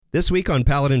This week on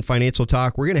Paladin Financial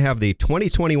Talk, we're going to have the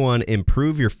 2021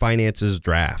 Improve Your Finances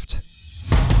Draft.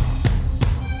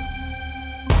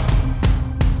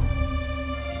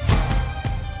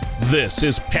 This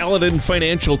is Paladin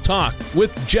Financial Talk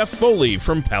with Jeff Foley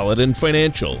from Paladin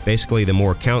Financial. Basically, the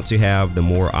more accounts you have, the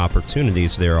more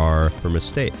opportunities there are for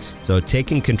mistakes. So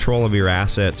taking control of your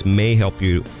assets may help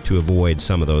you to avoid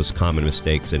some of those common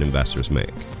mistakes that investors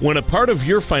make. When a part of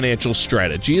your financial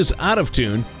strategy is out of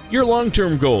tune, your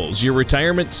long-term goals, your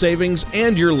retirement savings,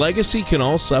 and your legacy can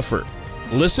all suffer.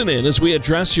 Listen in as we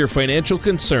address your financial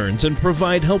concerns and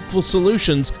provide helpful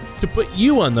solutions to put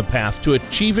you on the path to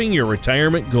achieving your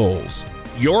retirement goals.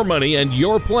 Your money and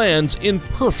your plans in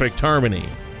perfect harmony.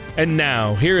 And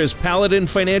now, here is Paladin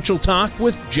Financial Talk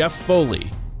with Jeff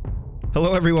Foley.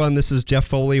 Hello, everyone. This is Jeff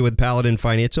Foley with Paladin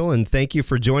Financial, and thank you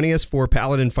for joining us for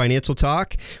Paladin Financial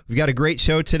Talk. We've got a great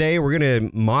show today. We're going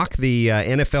to mock the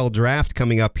NFL Draft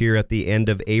coming up here at the end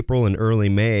of April and early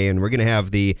May, and we're going to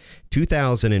have the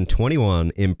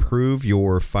 2021 Improve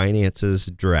Your Finances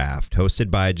Draft,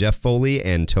 hosted by Jeff Foley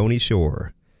and Tony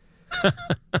Shore.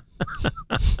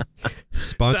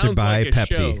 Sponsored by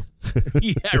Pepsi.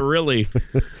 Yeah, really.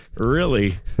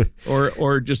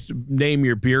 Or just name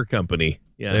your beer company.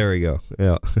 Yeah. There we go.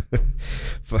 Yeah.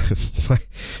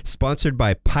 Sponsored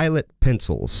by Pilot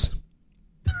Pencils.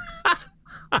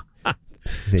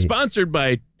 Sponsored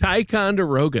by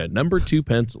Ticonderoga, number 2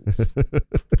 pencils.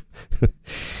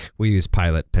 We use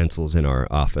Pilot pencils in our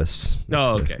office.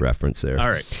 That's okay. A reference there. All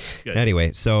right. Good.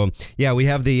 Anyway, so yeah, we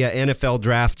have the NFL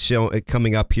Draft show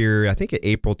coming up here, I think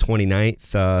April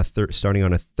 29th, starting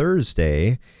on a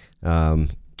Thursday.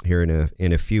 Here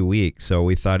in a few weeks. So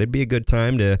we thought it'd be a good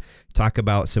time to talk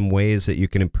about some ways that you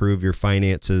can improve your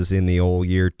finances in the old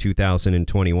year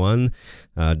 2021,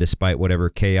 despite whatever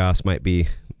chaos might be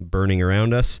burning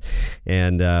around us.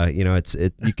 And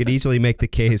you could easily make the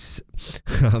case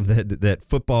that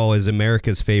football is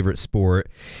America's favorite sport,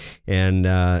 and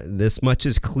this much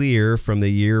is clear from the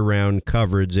year-round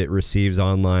coverage it receives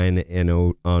online and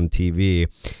on TV.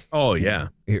 Oh yeah.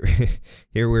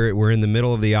 Here we're in the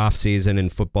middle of the off season,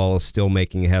 and football is still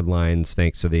making headlines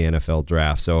thanks to the NFL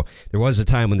Draft. So there was a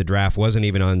time when the draft wasn't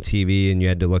even on TV, and you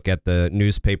had to look at the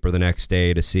newspaper the next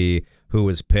day to see who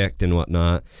was picked and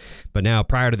whatnot. But now,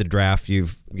 prior to the draft,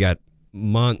 you've got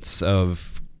months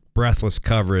of breathless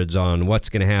coverage on what's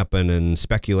going to happen and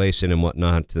speculation and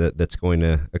whatnot that's going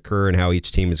to occur and how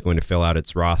each team is going to fill out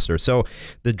its roster. So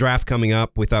the draft coming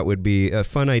up, we thought would be a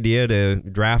fun idea to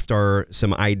draft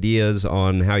some ideas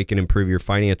on how you can improve your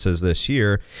finances this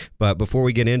year. But before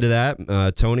we get into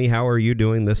that, Tony, how are you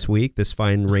doing this week, this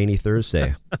fine rainy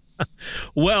Thursday?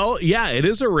 Well, yeah, it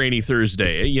is a rainy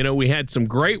Thursday. You know, we had some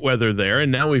great weather there,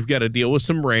 and now we've got to deal with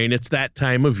some rain. It's that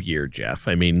time of year, Jeff.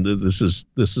 I mean, this is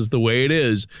the way it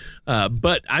is.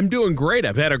 But I'm doing great.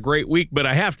 I've had a great week, but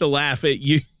I have to laugh at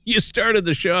you. You started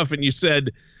the show off and you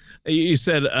said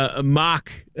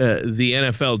mock the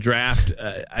NFL Draft.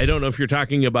 I don't know if you're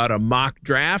talking about a mock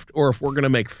draft or if we're going to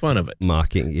make fun of it.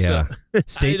 Mocking, yeah. So,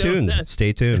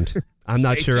 Stay tuned. I'm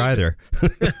not sure either.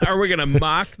 Are we going to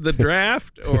mock the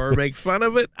draft or make fun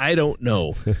of it? I don't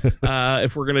know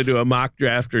if we're going to do a mock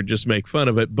draft or just make fun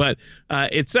of it. But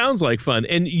it sounds like fun.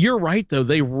 And you're right, though.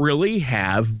 They really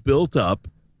have built up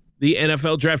the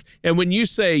NFL Draft. And when you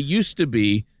say used to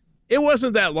be, it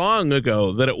wasn't that long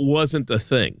ago that it wasn't a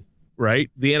thing, right?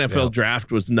 The NFL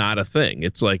Draft was not a thing.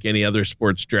 It's like any other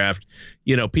sports draft.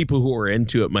 You know, people who were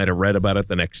into it might have read about it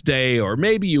the next day, or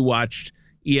maybe you watched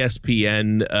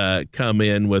ESPN come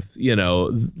in with,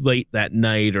 late that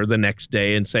night or the next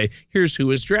day and say, here's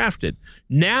who is drafted.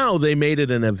 Now they made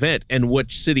it an event, and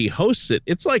which city hosts it?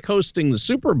 It's like hosting the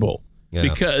Super Bowl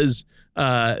because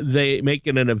they make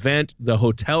it an event. The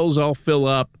hotels all fill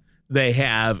up. They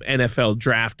have NFL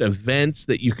Draft events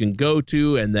that you can go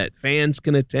to and that fans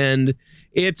can attend.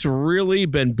 It's really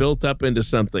been built up into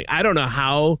something. I don't know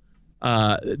how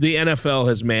the NFL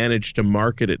has managed to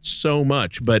market it so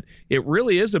much, but it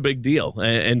really is a big deal.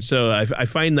 And so I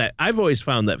find that I've always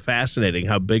found that fascinating,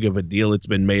 how big of a deal it's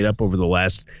been made up over the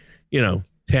last,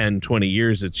 10, 20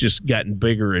 years. It's just gotten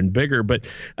bigger and bigger. But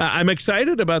I'm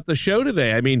excited about the show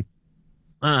today. I mean,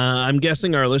 I'm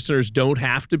guessing our listeners don't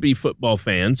have to be football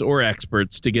fans or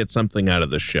experts to get something out of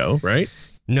the show, right?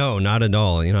 No, not at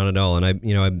all. Not at all.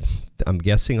 And I'm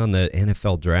guessing on the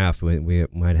NFL Draft, we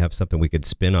might have something we could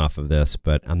spin off of this,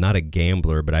 but I'm not a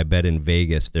gambler, but I bet in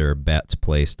Vegas there are bets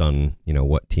placed on,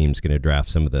 what team's going to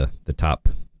draft some of the top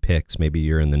picks. Maybe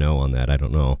you're in the know on that. I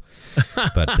don't know.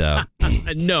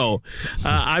 But no,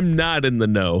 I'm not in the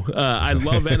know. I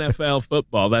love NFL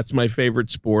football. That's my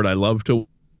favorite sport. I love to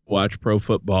watch pro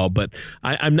football, but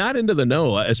I'm not into the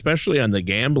know, especially on the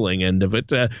gambling end of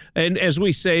it. And as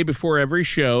we say before every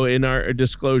show in our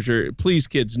disclosure, please,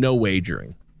 kids, no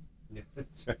wagering.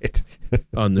 That's right.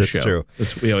 On the That's show. True.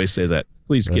 We always say that.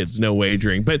 Please, kids, no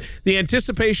wagering. But the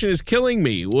anticipation is killing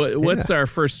me. What's our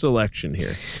first selection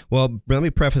here? Well, let me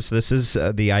preface this. Is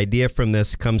the idea from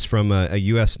this comes from a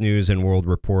U.S. News and World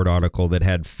Report article that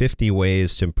had 50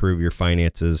 ways to improve your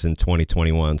finances in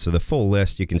 2021. So the full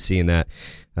list you can see in that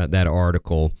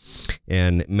article.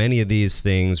 And many of these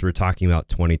things, we're talking about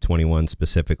 2021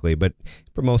 specifically, but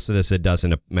for most of this, it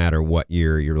doesn't matter what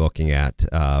year you're looking at,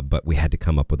 but we had to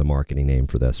come up with a marketing name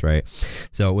for this, right?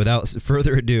 So without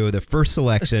further ado, the first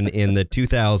selection in the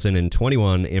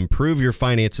 2021 Improve Your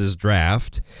Finances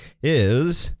draft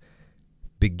is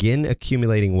begin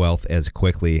accumulating wealth as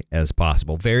quickly as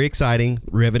possible. Very exciting,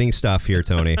 riveting stuff here,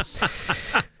 Tony.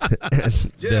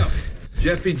 Jeff.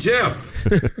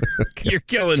 Okay. You're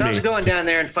killing me. How's it going down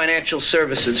there in financial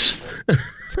services?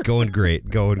 It's going great.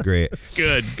 Good.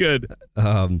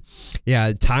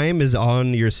 Yeah, time is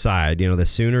on your side. The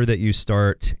sooner that you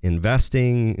start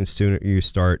investing, the sooner you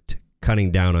start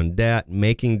cutting down on debt,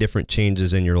 making different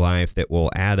changes in your life that will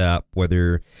add up,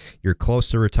 whether you're close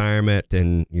to retirement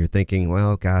and you're thinking,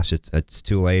 well, gosh, it's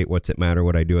too late. What's it matter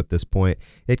what I do at this point?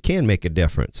 It can make a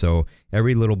difference. So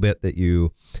every little bit that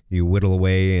you whittle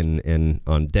away and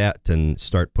on debt and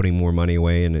start putting more money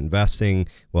away and investing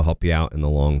will help you out in the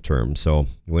long term. So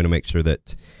you want to make sure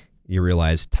that you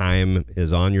realize time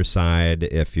is on your side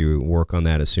if you work on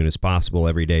that as soon as possible.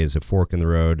 Every day is a fork in the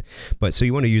road. But so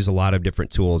you want to use a lot of different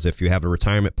tools. If you have a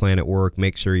retirement plan at work,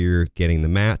 make sure you're getting the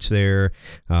match there.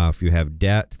 If you have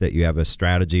debt, that you have a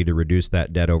strategy to reduce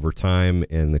that debt over time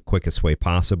in the quickest way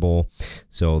possible.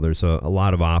 So there's a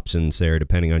lot of options there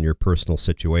depending on your personal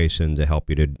situation to help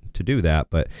you to do that.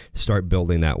 But start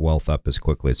building that wealth up as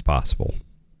quickly as possible.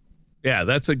 Yeah,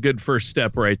 that's a good first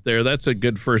step right there. That's a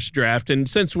good first draft. And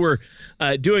since we're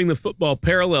doing the football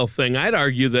parallel thing, I'd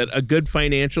argue that a good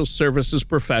financial services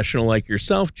professional like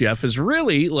yourself, Jeff, is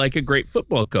really like a great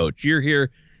football coach. You're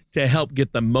here to help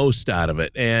get the most out of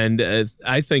it. And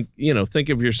I think, think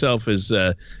of yourself as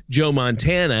Joe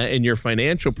Montana, and your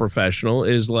financial professional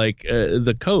is like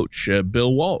the coach,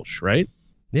 Bill Walsh, right?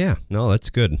 Yeah, no, that's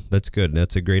good. That's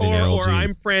a great analogy. Or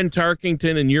I'm Fran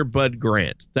Tarkington and you're Bud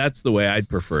Grant. That's the way I'd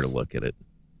prefer to look at it.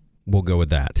 We'll go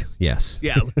with that. Yes.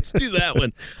 Yeah, let's do that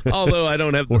one. Although I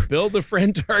don't have the build of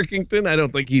Fran Tarkington. I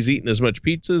don't think he's eaten as much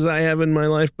pizza as I have in my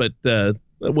life, but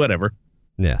whatever.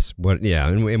 Yes.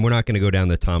 And we're not going to go down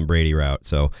the Tom Brady route.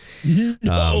 So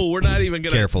no, we're not even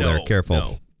going to. Careful there. Careful.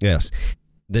 No. Yes.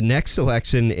 The next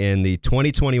selection in the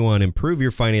 2021 Improve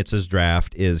Your Finances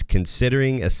draft is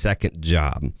considering a second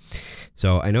job.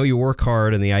 So I know you work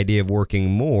hard, and the idea of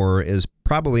working more is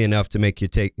probably enough to make you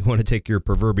want to take your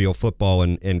proverbial football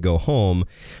and go home.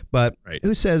 But right.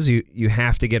 Who says you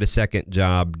have to get a second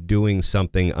job doing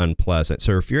something unpleasant?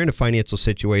 So if you're in a financial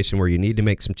situation where you need to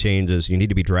make some changes, you need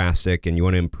to be drastic, and you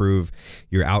want to improve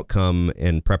your outcome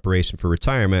and preparation for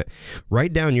retirement,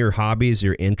 write down your hobbies,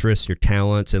 your interests, your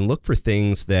talents, and look for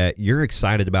things that you're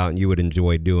excited about and you would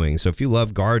enjoy doing. So if you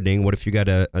love gardening, what if you got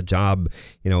a job,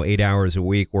 8 hours a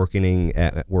week working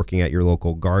at your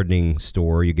local gardening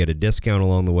store? You get a discount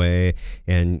along the way,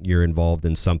 and you're involved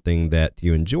in something that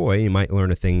you enjoy. You might learn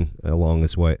a thing along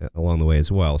the way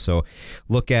as well. So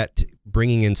look at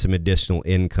bringing in some additional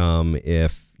income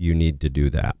if you need to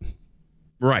do that.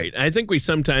 Right. I think we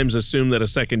sometimes assume that a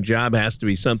second job has to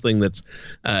be something that's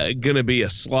going to be a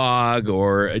slog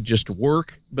or just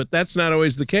work, but that's not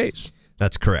always the case.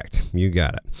 That's correct. You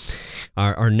got it.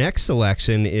 Our next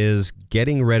selection is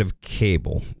getting rid of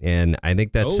cable. And I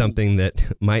think that's something that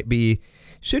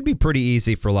should be pretty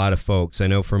easy for a lot of folks. I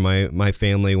know for my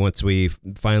family, once we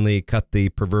finally cut the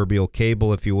proverbial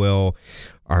cable, if you will,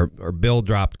 our bill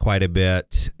dropped quite a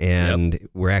bit, and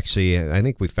we're actually, I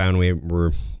think we found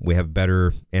we have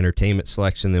better entertainment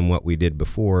selection than what we did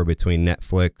before between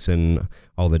Netflix and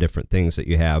all the different things that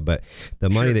you have. But the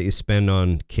money that you spend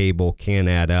on cable can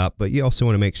add up, but you also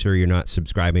want to make sure you're not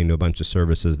subscribing to a bunch of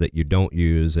services that you don't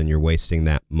use and you're wasting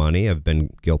that money. I've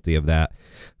been guilty of that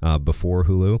before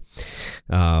Hulu.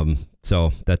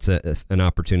 So that's an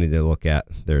opportunity to look at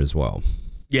there as well.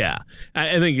 Yeah,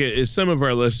 I think some of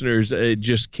our listeners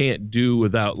just can't do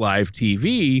without live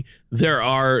TV. There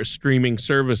are streaming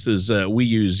services. We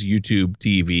use YouTube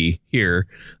TV here.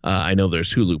 I know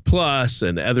there's Hulu Plus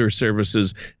and other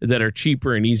services that are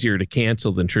cheaper and easier to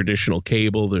cancel than traditional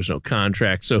cable. There's no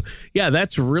contract. So, yeah,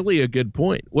 that's really a good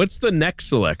point. What's the next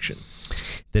selection?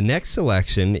 The next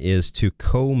selection is to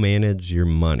co-manage your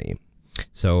money.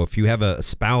 So if you have a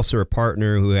spouse or a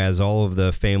partner who has all of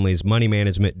the family's money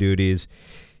management duties,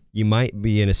 you might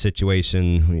be in a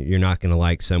situation you're not going to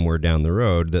like somewhere down the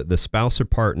road. The spouse or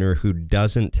partner who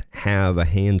doesn't have a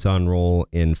hands-on role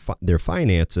in their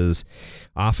finances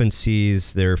often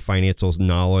sees their financial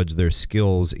knowledge, their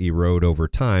skills erode over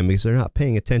time because they're not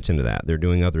paying attention to that. They're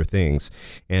doing other things.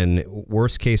 And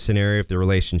worst case scenario, if the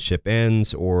relationship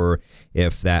ends or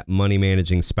if that money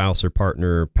managing spouse or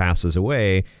partner passes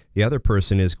away, the other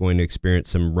person is going to experience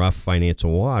some rough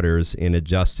financial waters in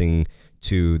adjusting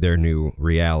to their new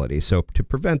reality. So to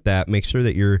prevent that, make sure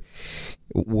that you're,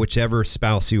 whichever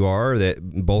spouse you are,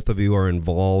 that both of you are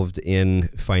involved in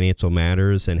financial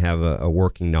matters and have a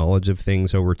working knowledge of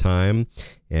things over time,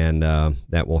 and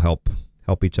that will help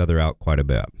each other out quite a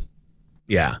bit.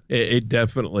 Yeah, it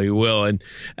definitely will. And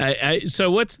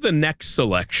so what's the next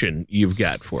selection you've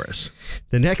got for us?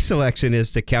 The next selection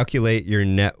is to calculate your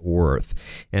net worth.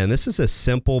 And this is a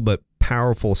simple but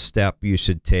powerful step you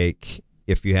should take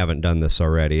if you haven't done this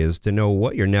already, is to know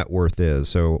what your net worth is.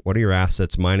 So what are your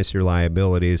assets minus your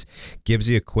liabilities? Gives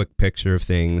you a quick picture of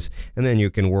things, and then you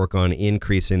can work on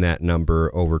increasing that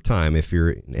number over time. If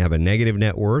you have a negative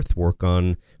net worth, work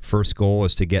on, first goal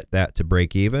is to get that to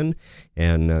break even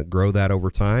and grow that over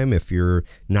time. If you're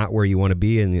not where you want to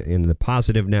be in the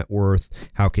positive net worth,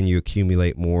 how can you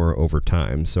accumulate more over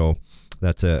time? So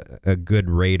that's a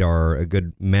good radar, a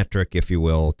good metric, if you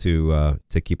will, to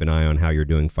keep an eye on how you're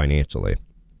doing financially.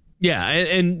 Yeah,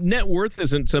 and net worth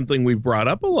isn't something we've brought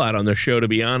up a lot on the show, to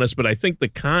be honest, but I think the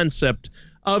concept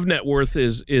of net worth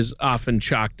is often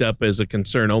chalked up as a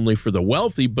concern only for the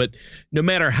wealthy. But no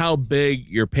matter how big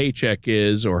your paycheck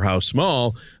is or how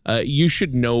small, you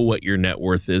should know what your net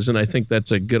worth is. And I think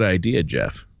that's a good idea,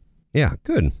 Jeff. Yeah,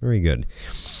 good. Very good.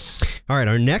 All right,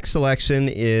 our next selection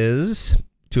is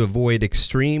to avoid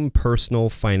extreme personal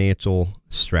financial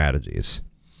strategies.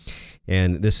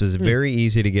 And this is very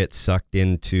easy to get sucked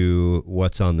into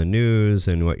what's on the news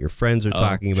and what your friends are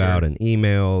talking about and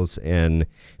emails, and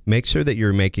make sure that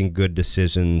you're making good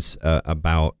decisions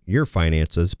about your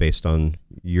finances based on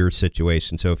your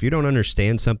situation. So if you don't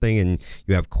understand something and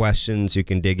you have questions, you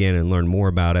can dig in and learn more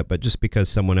about it. But just because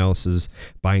someone else is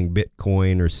buying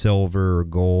Bitcoin or silver or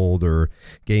gold or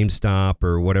GameStop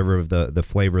or whatever the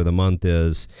flavor of the month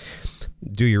is,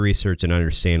 do your research and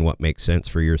understand what makes sense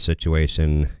for your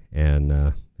situation.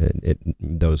 And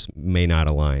those may not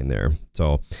align there.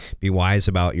 So be wise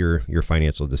about your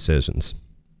financial decisions.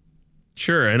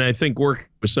 Sure. And I think working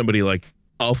with somebody like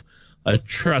yourself, a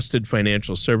trusted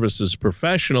financial services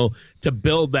professional, to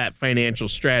build that financial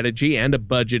strategy and a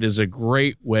budget is a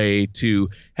great way to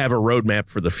have a roadmap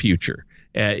for the future.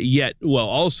 Yet, while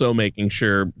also making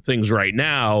sure things right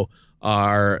now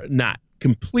are not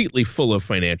completely full of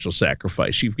financial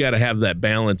sacrifice. You've got to have that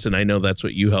balance, and I know that's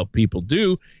what you help people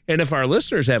do. And if our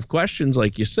listeners have questions,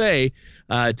 like you say,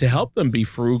 to help them be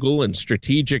frugal and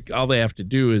strategic, all they have to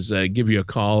do is give you a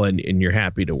call, and you're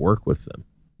happy to work with them.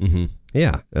 Mm-hmm.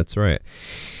 Yeah, that's right.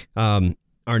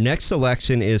 Our next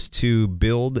selection is to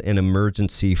build an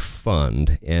emergency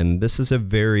fund. And this is a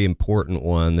very important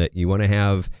one that you want to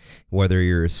have, whether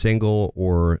you're a single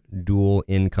or dual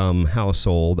income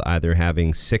household, either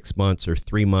having 6 months or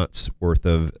 3 months worth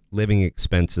of living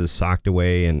expenses socked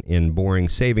away in boring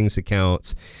savings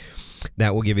accounts.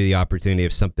 That will give you the opportunity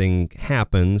if something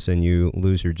happens and you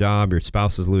lose your job, your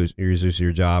spouse loses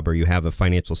your job, or you have a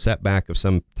financial setback of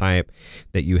some type,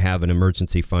 that you have an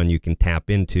emergency fund you can tap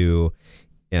into.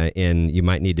 And you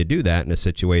might need to do that in a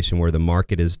situation where the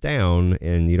market is down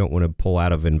and you don't want to pull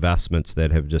out of investments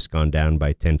that have just gone down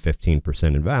by 10, 15%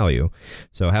 in value.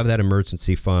 So have that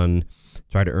emergency fund.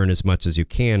 Try to earn as much as you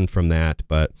can from that,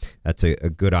 but that's a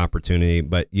good opportunity.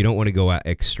 But you don't want to go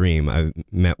extreme. I've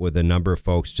met with a number of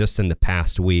folks just in the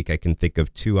past week. I can think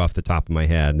of two off the top of my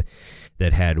head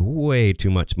that had way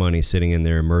too much money sitting in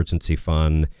their emergency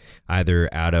fund, either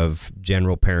out of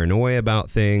general paranoia about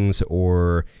things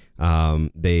or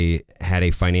they had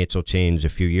a financial change a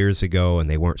few years ago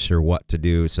and they weren't sure what to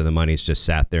do. So the money's just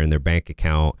sat there in their bank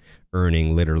account,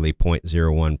 earning literally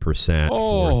 0.01%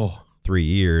 for 3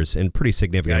 years, and pretty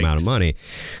significant amount of money.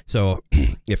 So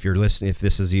if you're listening, if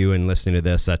this is you and listening to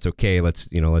this, that's okay. Let's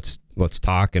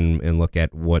talk and look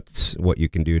at what you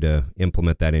can do to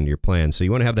implement that into your plan. So you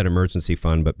want to have that emergency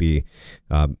fund, but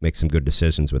make some good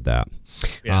decisions with that.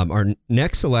 Yeah. Our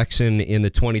next selection in the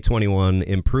 2021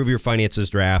 Improve Your Finances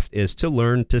draft is to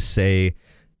learn to say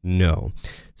no.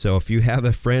 So if you have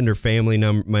a friend or family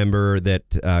member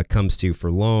that comes to you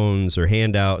for loans or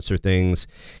handouts or things,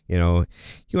 you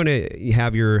want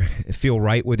to feel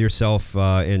right with yourself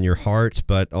in your heart,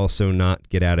 but also not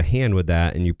get out of hand with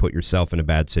that, and you put yourself in a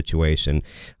bad situation.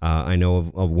 I know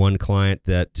of one client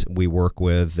that we work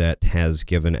with that has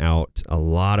given out a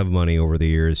lot of money over the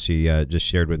years. She just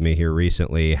shared with me here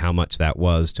recently how much that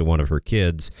was to one of her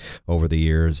kids over the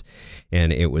years,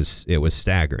 and it was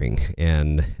staggering.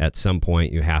 And at some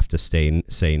point, you have to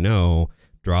say no,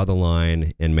 draw the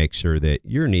line, and make sure that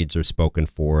your needs are spoken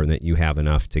for and that you have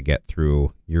enough to get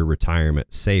through your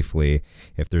retirement safely.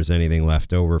 If there's anything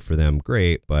left over for them,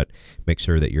 great, but make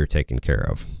sure that you're taken care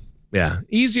of. Yeah,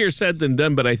 easier said than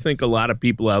done, but I think a lot of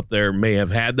people out there may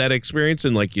have had that experience.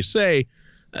 And like you say,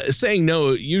 saying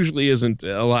no usually isn't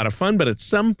a lot of fun, but at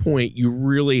some point you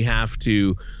really have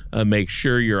to make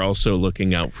sure you're also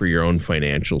looking out for your own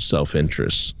financial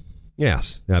self-interests.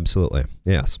 Yes, absolutely.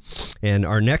 Yes. And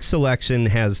our next selection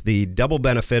has the double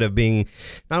benefit of being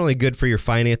not only good for your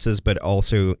finances, but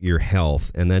also your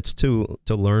health. And that's to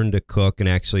learn to cook and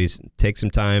actually take some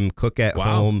time, cook at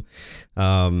home,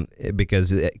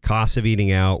 because the cost of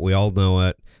eating out, we all know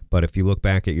it. But if you look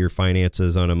back at your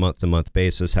finances on a month-to-month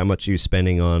basis, how much are you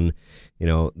spending on,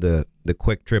 the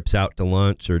quick trips out to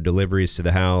lunch or deliveries to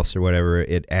the house or whatever,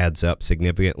 it adds up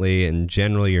significantly. And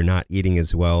generally, you're not eating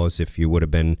as well as if you would have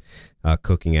been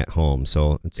cooking at home.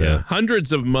 So it's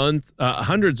hundreds of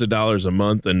dollars a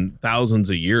month and thousands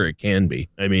a year. It can be.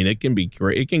 I mean, it can be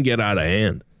great. It can get out of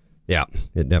hand. Yeah,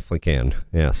 it definitely can.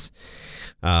 Yes.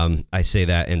 I say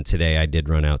that, and today I did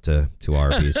run out to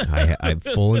Arby's. I'm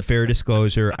full and fair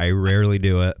disclosure. I rarely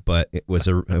do it, but it was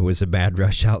a bad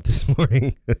rush out this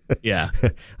morning. Yeah,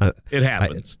 it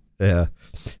happens.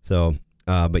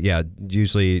 But yeah,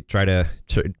 usually try to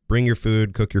bring your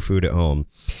food, cook your food at home.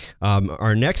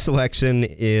 Our next selection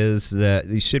is that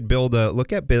you should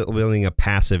look at building a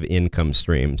passive income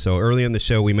stream. So earlier in the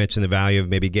show, we mentioned the value of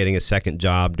maybe getting a second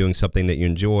job, doing something that you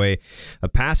enjoy. A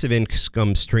passive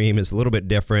income stream is a little bit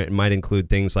different. It might include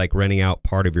things like renting out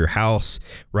part of your house,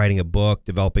 writing a book,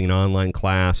 developing an online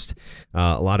class,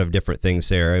 a lot of different things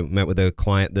there. I met with a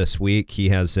client this week. He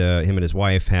has, him and his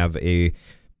wife have a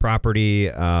property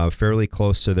fairly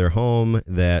close to their home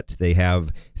that they have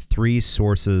 3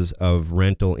 sources of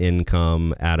rental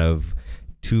income out of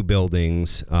 2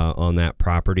 buildings on that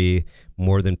property,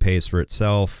 more than pays for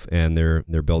itself, and they're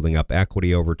building up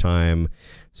equity over time.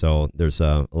 So there's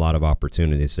a lot of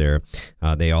opportunities there.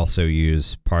 They also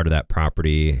use part of that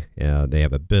property. They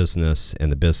have a business,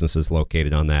 and the business is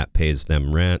located on that, pays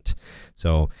them rent.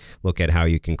 So look at how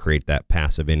you can create that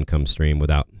passive income stream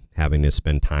without having to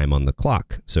spend time on the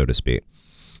clock, so to speak.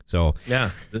 So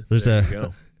yeah, there's a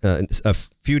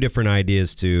few different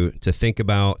ideas to think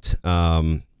about.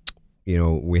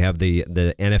 We have the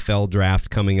NFL draft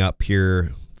coming up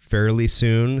here fairly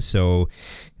soon, so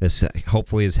this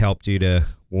hopefully has helped you to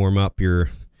warm up your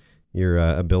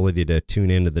ability to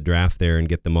tune into the draft there and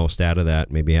get the most out of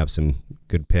that. Maybe have some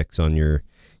good picks on your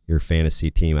fantasy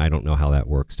team. I don't know how that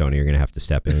works, Tony. You're going to have to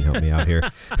step in and help me out here.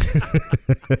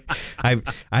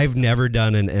 I've never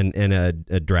done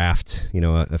a draft,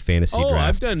 a fantasy draft.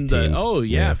 I've done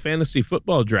team. Fantasy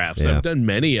football drafts. Yeah. I've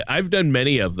done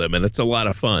many of them, and it's a lot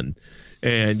of fun.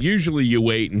 And usually you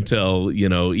wait until,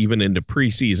 even into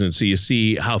preseason, so you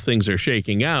see how things are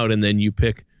shaking out, and then you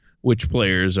pick which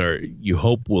players you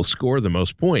hope will score the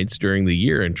most points during the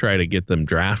year and try to get them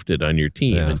drafted on your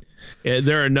team. Yeah. And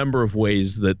there are a number of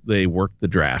ways that they work the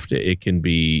draft. It can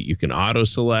be, you can auto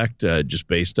select just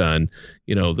based on,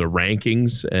 the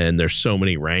rankings, and there's so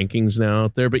many rankings now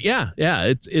out there. But yeah,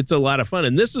 it's a lot of fun,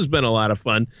 and this has been a lot of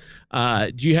fun.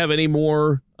 Do you have any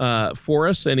more for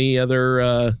us? Any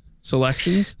other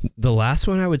selections? The last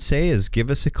one I would say is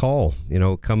give us a call.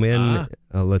 Come in,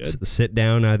 let's sit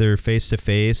down either face to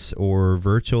face or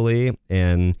virtually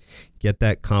and get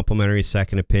that complimentary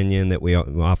second opinion that we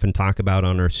often talk about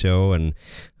on our show. And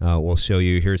we'll show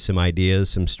you, here's some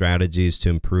ideas, some strategies to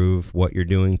improve what you're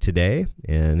doing today.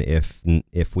 And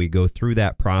if we go through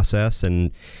that process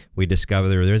and we discover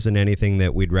there isn't anything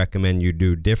that we'd recommend you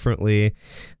do differently,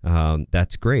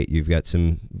 that's great. You've got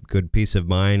some good peace of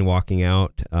mind walking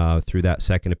out through that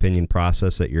second opinion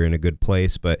process that you're in a good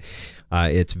place. But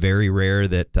it's very rare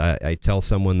that I tell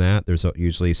someone that. There's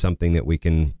usually something that we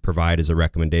can provide as a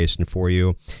recommendation for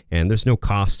you, and there's no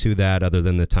cost to that other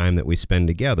than the time that we spend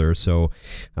together. So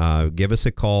give us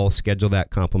a call, schedule that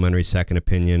complimentary second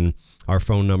opinion. Our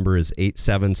phone number is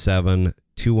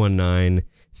 877-219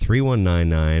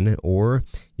 3199, or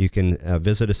you can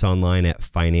visit us online at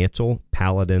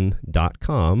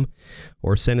financialpaladin.com,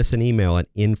 or send us an email at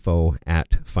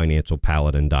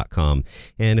info@financialpaladin.com.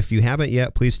 And if you haven't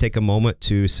yet, please take a moment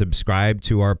to subscribe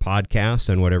to our podcast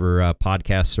on whatever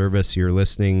podcast service you're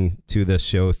listening to this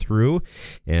show through.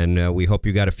 And we hope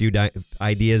you got a few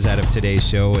ideas out of today's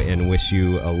show, and wish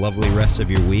you a lovely rest of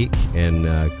your week, and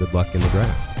good luck in the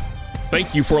draft.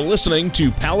 Thank you for listening to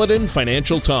Paladin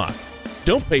Financial Talk.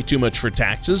 Don't pay too much for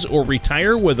taxes or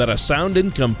retire without a sound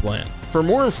income plan. For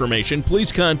more information,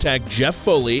 please contact Jeff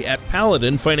Foley at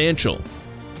Paladin Financial.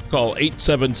 Call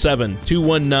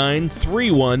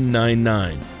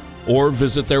 877-219-3199 or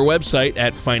visit their website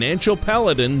at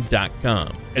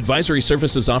financialpaladin.com. Advisory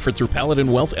services offered through Paladin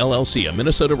Wealth LLC, a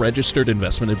Minnesota registered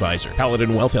investment advisor.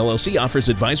 Paladin Wealth LLC offers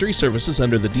advisory services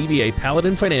under the DBA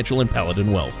Paladin Financial and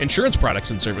Paladin Wealth. Insurance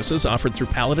products and services offered through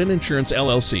Paladin Insurance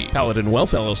LLC. Paladin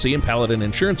Wealth LLC and Paladin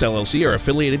Insurance LLC are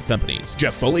affiliated companies.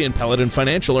 Jeff Foley and Paladin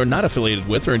Financial are not affiliated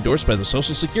with or endorsed by the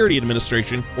Social Security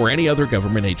Administration or any other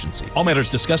government agency. All matters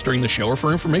discussed during the show are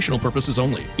for informational purposes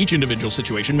only. Each individual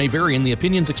situation may vary, and the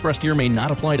opinions expressed here may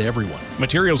not apply to everyone.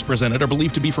 Materials presented are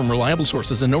believed to be from reliable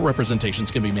sources, and no representations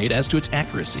can be made as to its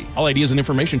accuracy. All ideas and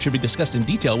information should be discussed in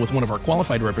detail with one of our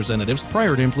qualified representatives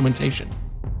prior to implementation.